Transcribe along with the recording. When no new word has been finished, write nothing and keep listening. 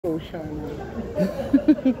Oh,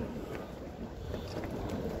 Shana.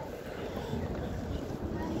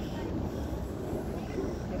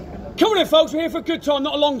 Come on in, folks, we're here for a good time,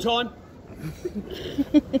 not a long time.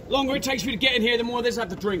 Longer it takes for you to get in here, the more there's have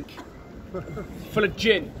to drink. Full of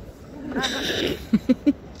gin.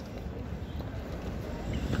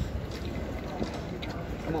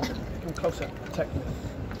 Come on, come closer, protect me.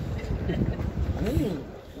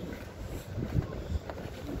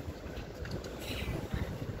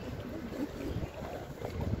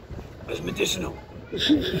 It's medicinal.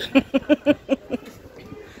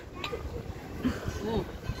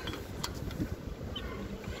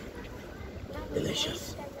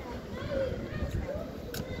 Delicious.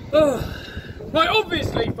 Right,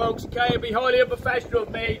 obviously, folks, okay, it'd be highly unprofessional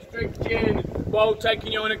of me to drink gin while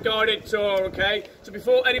taking you on a guided tour, okay? So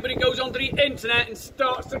before anybody goes onto the internet and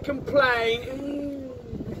starts to complain,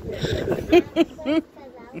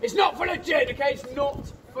 it's not full of gin, okay? It's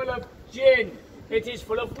not full of gin. It is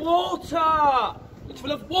full of water. It's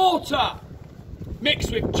full of water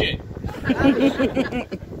mixed with gin.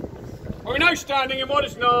 We're now standing in what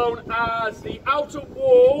is known as the outer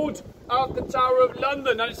ward of the Tower of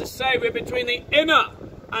London. That is to say, we're between the inner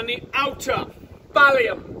and the outer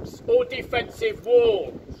balliums, or defensive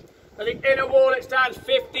walls. Now, the inner wall, it stands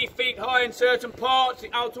 50 feet high in certain parts. The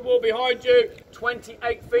outer wall behind you,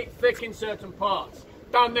 28 feet thick in certain parts.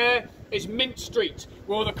 Down there is Mint Street,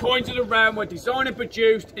 where all the coins of the realm were designed and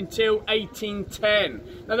produced until 1810.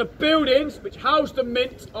 Now, the buildings which house the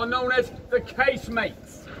mint are known as the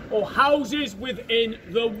casemates, or houses within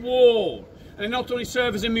the wall. And they not only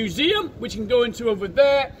serve as a museum, which you can go into over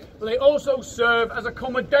there, but they also serve as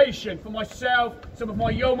accommodation for myself, some of my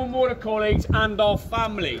yeoman warder colleagues and our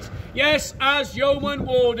families. Yes, as yeoman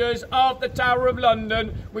warders of the Tower of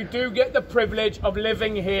London, we do get the privilege of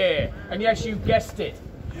living here. And yes, you guessed it.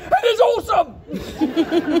 It is awesome!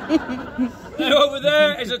 Now over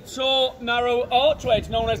there is a tall, narrow archway. It's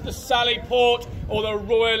known as the Sally Port, or the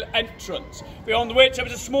Royal Entrance, beyond which there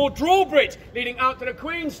was a small drawbridge leading out to the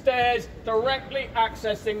Queen's Stairs, directly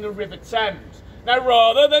accessing the River Thames. Now,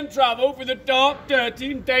 rather than travel through the dark,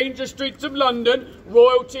 dirty and dangerous streets of London,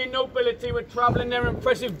 royalty and nobility were travelling their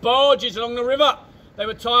impressive barges along the river. They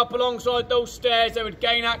would tie up alongside those stairs, they would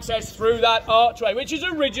gain access through that archway, which is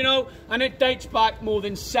original, and it dates back more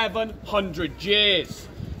than 700 years.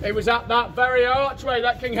 It was at that very archway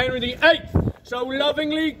that King Henry VIII so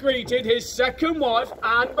lovingly greeted his second wife,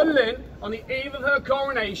 Anne Boleyn, on the eve of her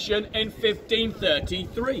coronation in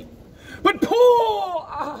 1533. But poor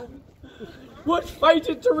Anne was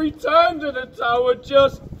fated to return to the Tower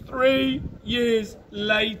just 3 years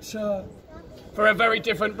later, for a very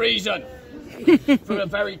different reason. From a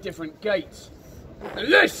very different gate.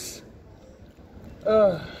 And this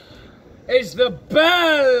is the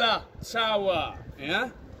Bell Tower.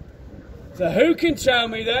 Yeah? So who can tell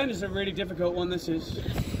me then, it's a really difficult one this is,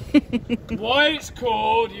 why it's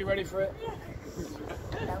called, are you ready for it?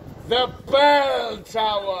 The Bell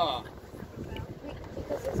Tower.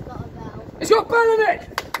 Because it's got a bell. It's got a bell in it!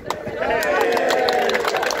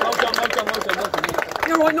 Well done, well done, well done, well done.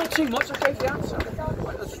 You're right, not too much, okay for the answer.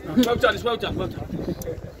 Well done, it's well done, well done.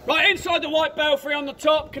 Right, inside the white belfry on the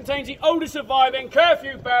top contains the oldest surviving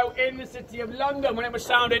curfew bell in the City of London. When it was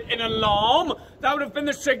sounded in alarm, that would have been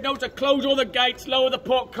the signal to close all the gates, lower the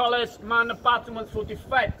portcullis, man the battlements for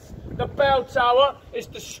defence. The bell tower is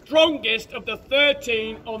the strongest of the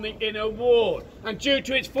 13 on the inner wall, and due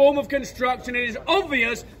to its form of construction, it is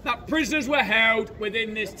obvious that prisoners were held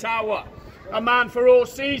within this tower. A man for all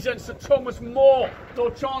seasons, Sir Thomas More,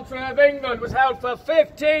 Lord Chancellor of England, was held for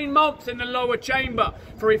 15 months in the lower chamber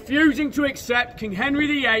for refusing to accept King Henry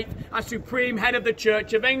VIII as supreme head of the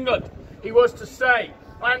Church of England. He was to say,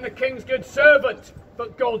 "I am the King's good servant,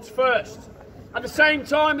 but God's first." At the same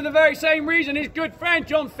time, for the very same reason, his good friend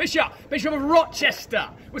John Fisher, Bishop of Rochester,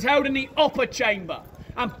 was held in the upper chamber.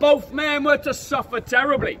 And both men were to suffer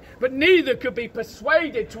terribly, but neither could be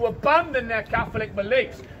persuaded to abandon their Catholic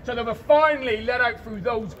beliefs. So they were finally let out through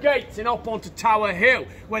those gates and up onto Tower Hill,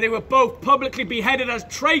 where they were both publicly beheaded as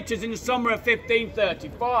traitors in the summer of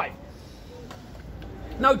 1535.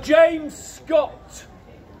 Now, James Scott,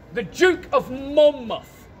 the Duke of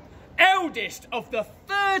Monmouth, eldest of the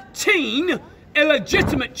 13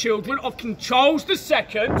 illegitimate children of King Charles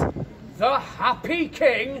II, the Happy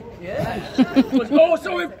King, was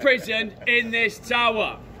also imprisoned in this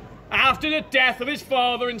tower. After the death of his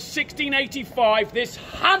father in 1685, this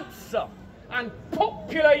handsome and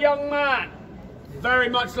popular young man, very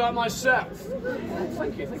much like myself,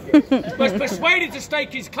 thank you, was persuaded to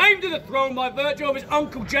stake his claim to the throne by virtue of his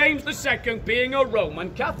uncle James II being a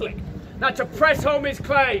Roman Catholic. Now, to press home his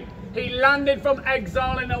claim, he landed from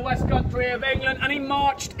exile in the West Country of England and he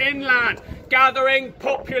marched inland, gathering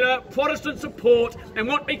popular Protestant support in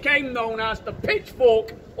what became known as the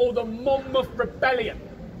Pitchfork or the Monmouth Rebellion.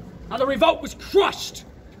 And the revolt was crushed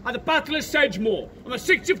at the Battle of Sedgemoor on the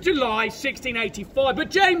 6th of July 1685, but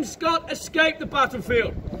James Scott escaped the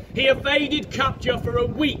battlefield. He evaded capture for a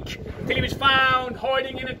week till he was found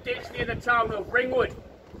hiding in a ditch near the town of Ringwood.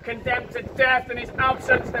 Condemned to death in his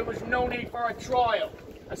absence, there was no need for a trial.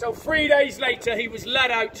 And so 3 days later he was led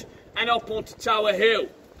out and up onto Tower Hill.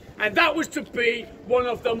 And that was to be one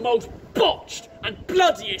of the most botched and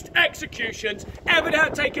bloodiest executions ever to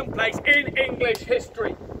have taken place in English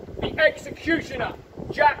history. The executioner,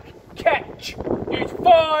 Jack Ketch, used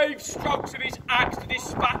 5 strokes of his axe to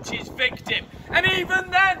dispatch his victim. And even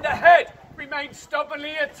then the head remained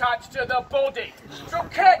stubbornly attached to the body. So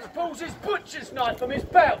Ketch pulls his butcher's knife from his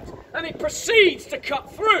belt and he proceeds to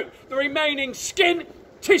cut through the remaining skin,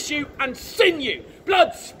 tissue and sinew,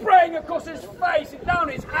 blood spraying across his face and down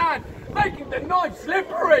his hand, making the knife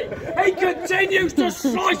slippery. He continues to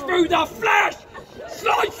slice through the flesh.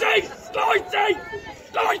 Slicey! Slicey!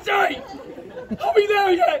 Slicey! Are we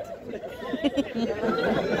there yet?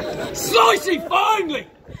 Slicey finally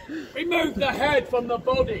removed the head from the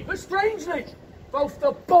body. But strangely, both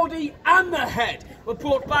the body and the head were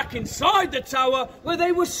brought back inside the tower where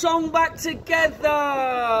they were sewn back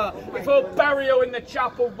together before burial in the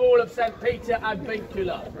chapel wall of St. Peter ad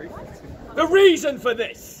Vincula. The reason for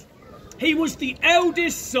this, he was the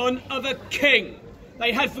eldest son of a king.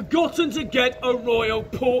 They had forgotten to get a royal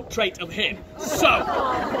portrait of him. So,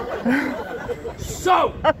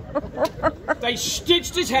 they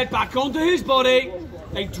stitched his head back onto his body,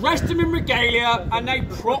 they dressed him in regalia, and they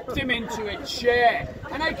propped him into a chair.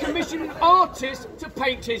 And they commissioned an artist to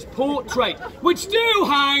paint his portrait, which still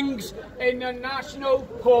hangs in the National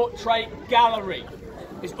Portrait Gallery.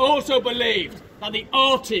 It's also believed that the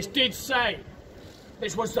artist did say,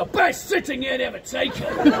 "This was the best sitting he had ever taken."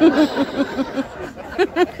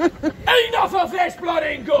 Enough of this blood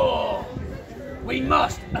and gore! We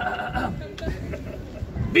must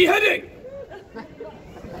beheading!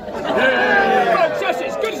 Folks, that's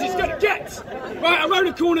as good as it's going to get. Right, around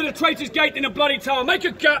the corner of the Traitor's Gate in a bloody tower. Make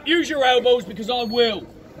a gap, use your elbows, because I will.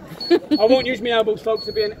 I won't use my elbows, folks,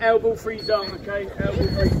 to be an elbow-free zone, okay?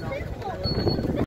 Elbow-free zone.